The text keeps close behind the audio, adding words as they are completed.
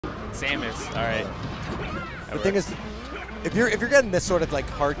Samus. All right. The thing is, if you're getting this sort of like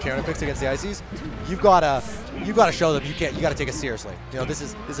hard counter picks against the ICs, you've gotta show them you gotta take it seriously. You know, this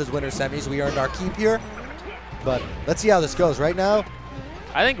is winter semis. We earned our keep here, but let's see how this goes. Right now,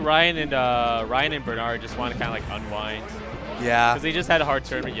 I think Ryan and Bernard just want to kind of like unwind. Yeah. Because they just had a hard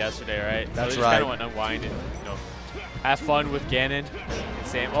tournament yesterday, right? That's so they just right. kind of want to unwind and have fun with Ganon and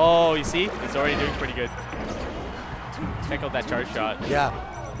Sam. Oh, you see, it's already doing pretty good. Check out that charge shot. Yeah.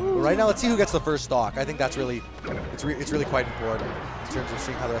 Right now, let's see who gets the first stock. I think that's really, it's really quite important in terms of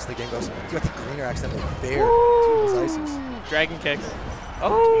seeing how the rest of the game goes. I think Greener accidentally fared to those ices. Dragon kick.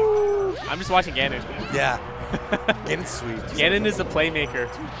 Oh! I'm just watching Ganon. Yeah. Ganon's sweet. Ganon is the playmaker.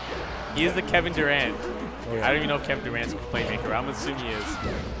 He is the Kevin Durant. Oh, yeah. I don't even know if Kevin Durant's a playmaker. I'm assuming he is.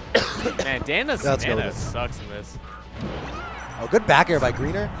 Man, Dana sucks in this. Oh, good back air by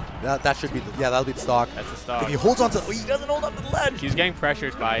Greener. That should be that'll be the stock. That's the stock. If he holds on to, he doesn't hold on to the ledge. He's getting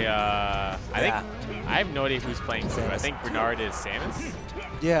pressured by, I think, I have no idea who's playing Samus. I think Bernard is Samus.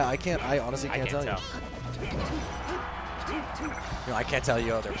 Yeah, I honestly can't tell you. I can't tell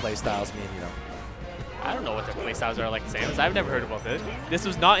you their play styles mean, I don't know what their play styles are like Samus. I've never heard about this. This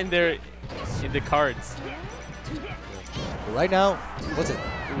was not in the cards. But right now, what's it?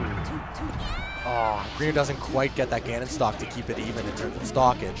 Oh, Greener doesn't quite get that Ganon stock to keep it even in terms of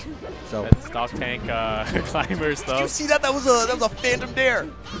stockage. So that stock tank climbers though. Did you see that? That was a phantom dare.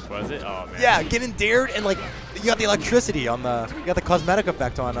 Was it? Oh man. Yeah, Ganon dared and like you got the electricity on you got the cosmetic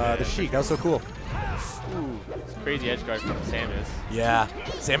effect on the Sheik. That was so cool. Ooh, it's crazy edge guard from Samus. Yeah,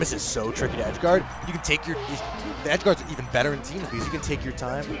 Samus is so tricky to edge guard. You can take the edge guards are even better in teams because you can take your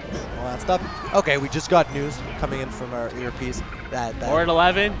time, all that stuff. Okay, we just got news coming in from our earpiece that Or at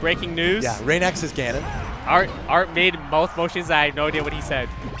 11, breaking news. Yeah, RaynEX is Ganon. Art made mouth motions. I have no idea what he said.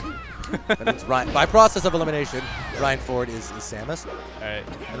 That means Ryan, by process of elimination, Ryan Ford is Samus. All right.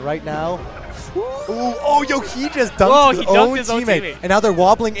 And right now, he just dunked his own teammate. And now they're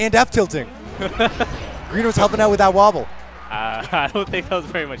wobbling and F-tilting. Greener was helping out with that wobble. I don't think that was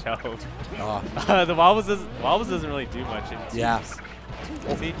very much help. The wobbles doesn't really do much in teams. Yeah.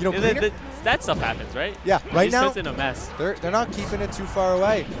 See, Greener, that stuff happens, right? Yeah. Right now, it's in a mess. They're not keeping it too far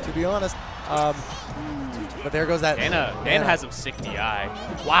away, to be honest. But there goes that. Dana has some sick DI.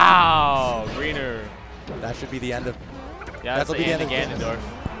 Wow, Greener. That should be the end of. Yeah, that'll be the end of Ganondorf.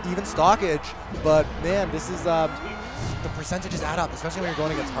 Even stockage, but man, this is the percentages add up, especially when you're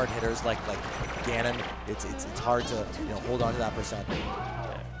going against hard hitters like Ganon. It's hard to hold on to that percent.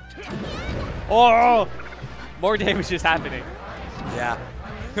 Oh, more damage is happening. Yeah.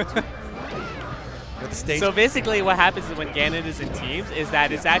 So basically what happens when Ganon is in teams is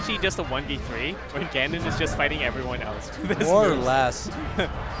that it's actually just a 1v3 when Ganon is just fighting everyone else. More or less.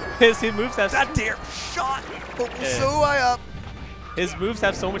 His moves have... That dare shot! So high up. His moves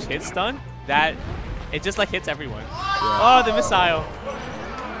have so much hit stun that it just like hits everyone. Yeah. Oh, the missile.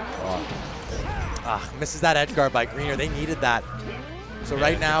 Misses that edge guard by Greener. They needed that. So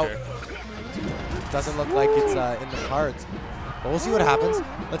right now, it doesn't look like it's in the cards. But we'll see what happens.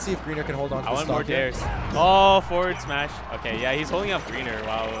 Let's see if Greener can hold on to the stock. I want more dares. Oh, forward smash. Okay, yeah, he's holding up Greener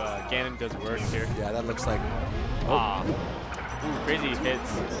while Ganon does work here. Yeah, that looks like... Ooh, crazy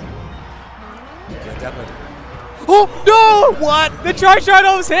hits. Yeah, definitely. Oh, no! What? The charge shot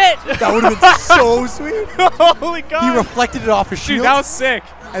almost hit! That would have been so sweet. Holy God. He reflected it off his shield. Dude, that was sick.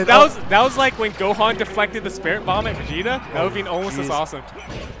 That was like when Gohan deflected the Spirit Bomb at Vegeta. That would have been almost as awesome.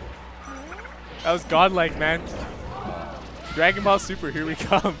 That was godlike, man. Dragon Ball Super, here we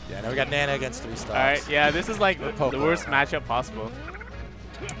come. Yeah, now we got Nana against 3 stars. All right, yeah, this is like the worst matchup possible.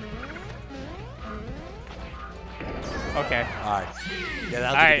 Okay. All right. Yeah,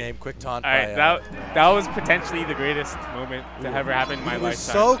 that'll be the game. Quick taunt. All right, that was potentially the greatest moment to ever happen in my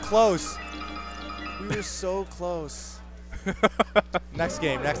lifetime. So close. We were so close. Next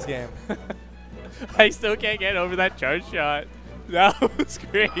game. I still can't get over that charge shot. That was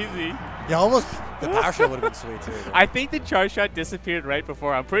crazy. Yeah, almost the power shot would have been sweet too. I think the charge shot disappeared right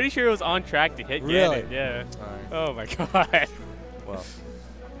before. I'm pretty sure it was on track to hit Ganon. Yeah. Right. Oh my God. Well.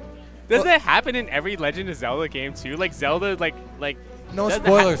 Does that happen in every Legend of Zelda game too? Like Zelda, like. No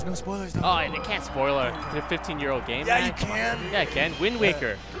spoilers. No spoilers. Oh, and it can't spoil a 15-year-old game. Yeah, man. you can. Yeah, it can. Wind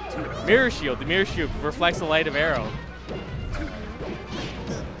Waker. Mirror Shield. The Mirror Shield reflects the light of Arrow.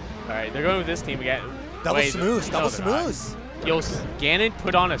 All right, they're going with this team again. Double smooth. Yo, Ganon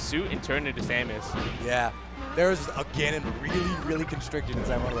put on a suit and turned into Samus. Yeah. There's a Ganon really constricted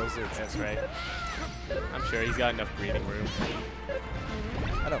inside one of those suits. That's right. I'm sure he's got enough breathing room.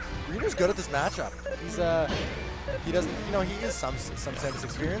 I know. Greener's good at this matchup. He's he doesn't, he is some Samus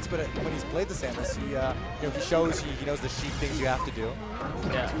experience, but when he's played the Samus, he shows he knows the Sheik things you have to do.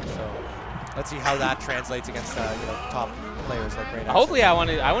 Yeah. So let's see how that translates against you know, top players like RaynEX. Hopefully, I want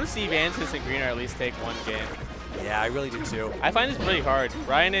to see Vanitas and Greener at least take one game. Yeah, I really do too. I find this really hard.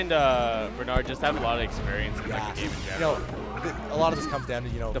 Ryan and Bernard just have a lot of experience in like, the game in general. You know, a lot of this comes down to,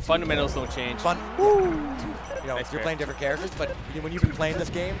 you know, the fundamentals don't change. You know, Nice you're playing different characters, but when you've been playing this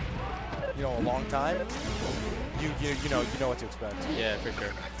game, you know, a long time, you know what to expect. Yeah, for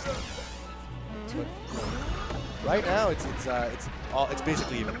sure. But right now, it's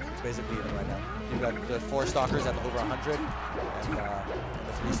basically even. It's basically even right now. You've got the 4 stalkers at over 100, and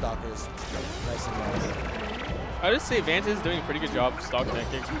the 3 stalkers nice and low. I would just say Vanitas is doing a pretty good job stock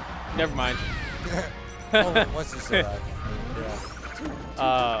tanking. Never mind. Oh, once you say that.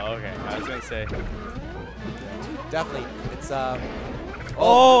 Yeah. Okay. I was gonna say. Definitely. It's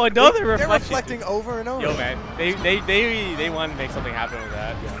Oh, another reflection. They're reflecting over and over. Yo, man, they want to make something happen with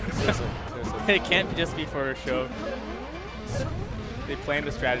that. Yeah, seriously. It can't just be for a show. They planned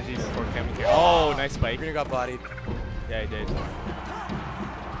a strategy before coming here. Oh, nice spike. Greener got bodied. Yeah, he did.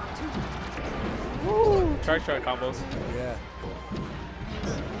 Woo! Charge combos. Yeah.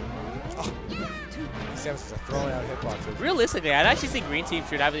 Oh. Samus is throwing out hitboxes. Realistically, I'd actually say Green Team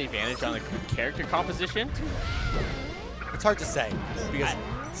should have the advantage on the character composition. It's hard to say because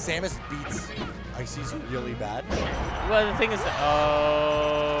Samus beats Icy's really bad. Well, the thing is that,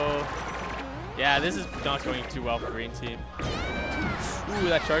 oh, yeah, this is not going too well for Green Team. Ooh,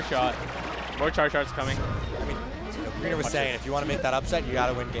 that charge shot. More charge shots coming. I mean, you know, Greener was saying if you want to make that upset, you got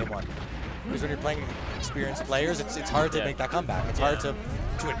to win game 1. Because when you're playing experienced players, it's hard to make that comeback. It's hard to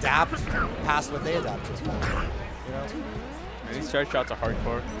adapt past what they adapt to. You know? And these charge shots are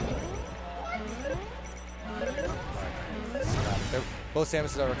hardcore. Both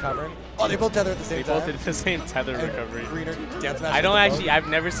Samuses are recovering. Oh, they both tether at the same time. They both did the same tether recovery. Greener down smash. I don't actually. I've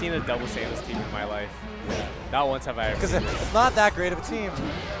never seen a double Samus team in my life. Yeah. Not once have I ever. Because Seen it's not that great of a team.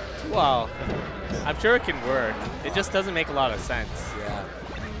 Well, I'm sure it can work. It just doesn't make a lot of sense. Yeah.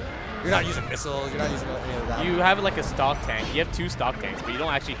 You're not using missiles. You're not using any of that. You have like a stock tank. You have 2 stock tanks, but you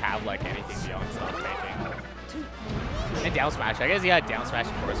don't actually have like anything beyond stock tanking. And down smash. I guess you had down smash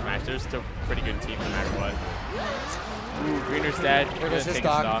and forward smash. They're still a pretty good team no matter what. Ooh, Greener's dead. There goes his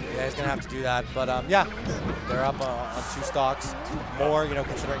stock. Yeah, he's gonna have to do that. But yeah, they're up on 2 stocks. More, you know,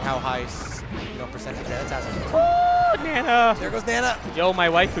 considering how high, you know, percentage Vanitas has. Oh, Nana! There goes Nana. Yo, my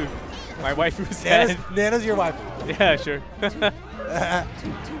waifu. My waifu's dead. Nana's your waifu. Yeah, sure. Yeah,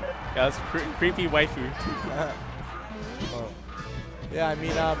 that's creepy waifu. Oh. Yeah, I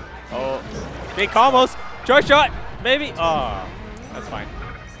mean, oh, big combos. Charge shot, maybe. Oh, that's fine.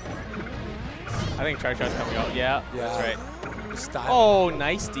 I think charge shot's coming out. Yeah, that's right. Oh,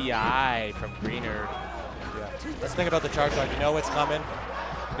 nice DI from Greener. Yeah. Let's think about the charge shot. You know it's coming.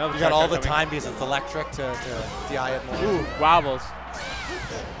 No, you got all the time because it's electric to DI it more. Ooh, wobbles.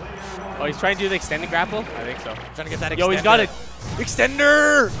 Oh, he's trying to do the extended grapple? I think so. Trying to get that extender. Yo, he's got it.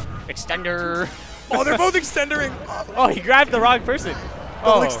 Extender! Extender. Oh, they're both extendering. Oh, he grabbed the wrong person.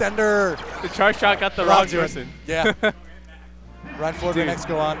 Double extender. The charge shot got the wrong person. Yeah. Run forward, next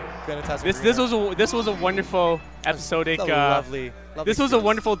go on. This was a wonderful episodic. Lovely. This was a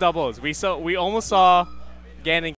wonderful doubles. We almost saw Gan and